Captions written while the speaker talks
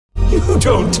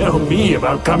Don't tell me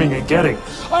about coming and getting.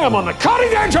 I am on the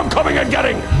cutting edge of coming and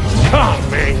getting.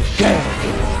 Coming, getting,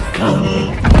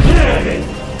 coming, getting,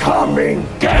 coming,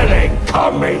 getting,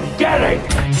 coming, getting.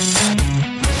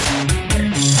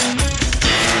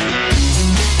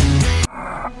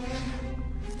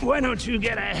 Why don't you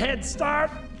get a head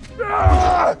start?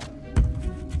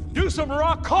 Do some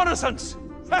reconnaissance.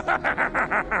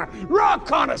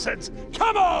 Reconnaissance.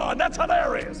 Come on, that's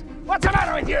hilarious. What's the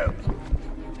matter with you?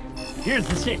 Here's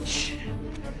the cinch.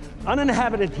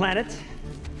 Uninhabited planet.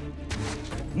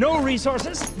 No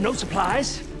resources, no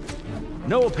supplies,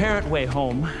 no apparent way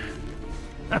home.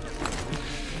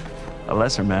 A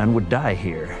lesser man would die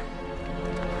here.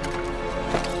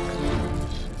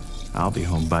 I'll be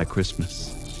home by Christmas.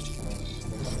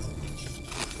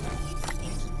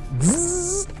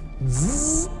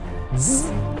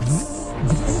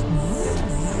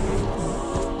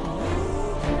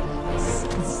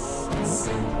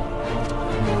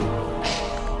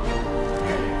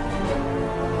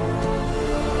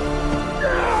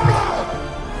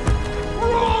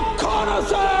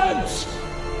 Reconnaissance!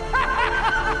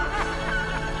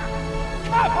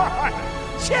 Come on,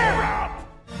 cheer up!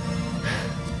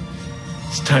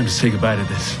 It's time to say goodbye to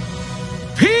this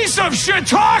piece of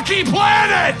shiitake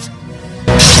planet!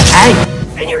 Hey!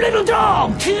 And your little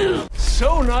dog, too!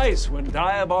 So nice when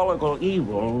diabolical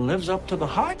evil lives up to the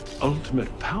high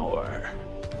ultimate power.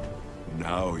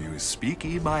 Now you speak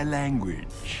my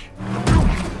language.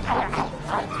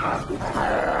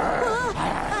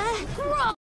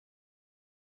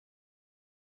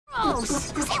 Gross!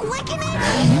 Is he licking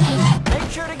it? Make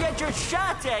sure to get your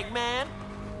shots, Eggman!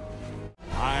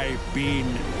 I've been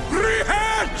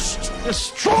rehatched!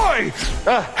 Destroy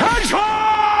the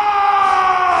hedgehog!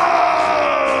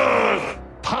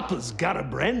 Papa's got a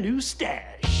brand new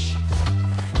stash.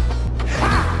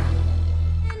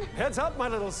 Heads up, my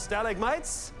little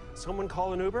stalagmites. Someone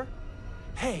call an Uber?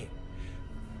 Hey,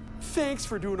 thanks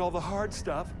for doing all the hard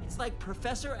stuff. It's like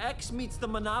Professor X meets the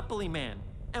Monopoly Man.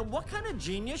 And what kind of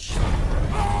genius?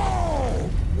 Oh!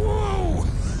 Whoa!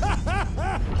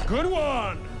 Good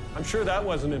one! I'm sure that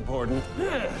wasn't important.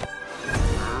 Later,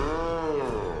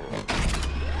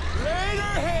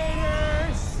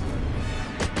 haters!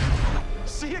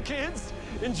 See ya, kids.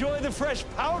 Enjoy the fresh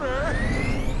powder.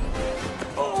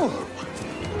 Oh!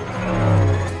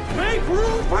 Make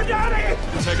room for Daddy!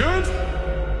 Is that good?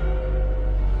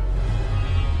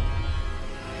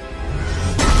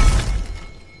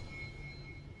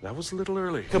 That was a little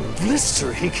early. The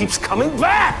blister, he keeps coming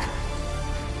back!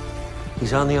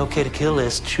 He's on the okay to kill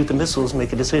list. Shoot the missiles,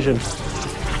 make a decision.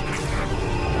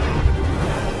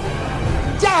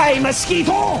 Die,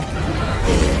 mosquito!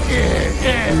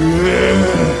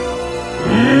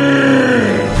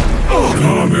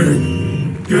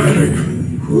 Coming, getting.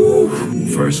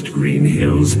 First green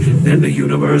hills, then the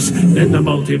universe, then the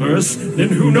multiverse, then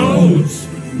who knows?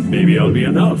 Maybe I'll be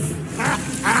enough.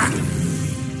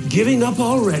 Giving up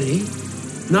already?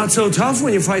 Not so tough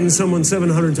when you're fighting someone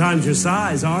 700 times your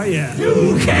size, are you?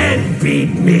 You can't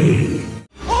beat me!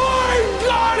 I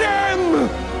got him!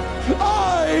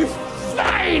 I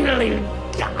finally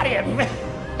got him!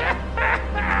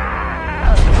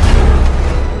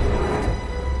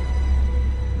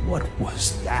 What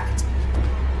was that?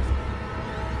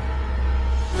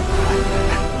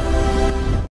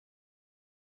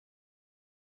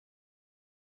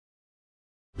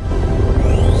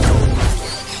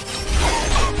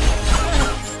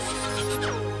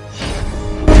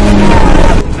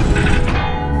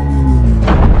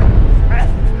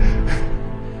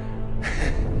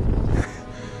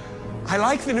 I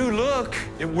like the new look.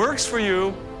 It works for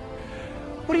you.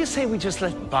 What do you say we just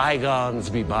let bygones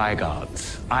be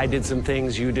bygones? I did some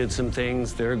things, you did some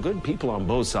things. There are good people on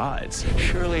both sides.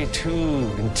 Surely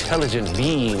two intelligent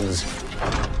beings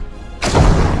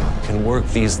can work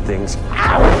these things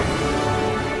out.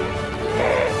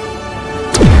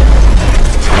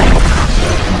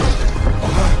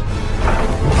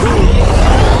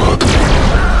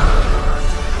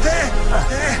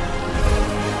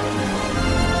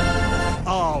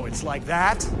 Oh, it's like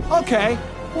that? Okay,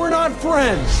 we're not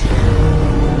friends.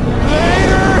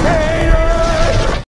 Later, hey!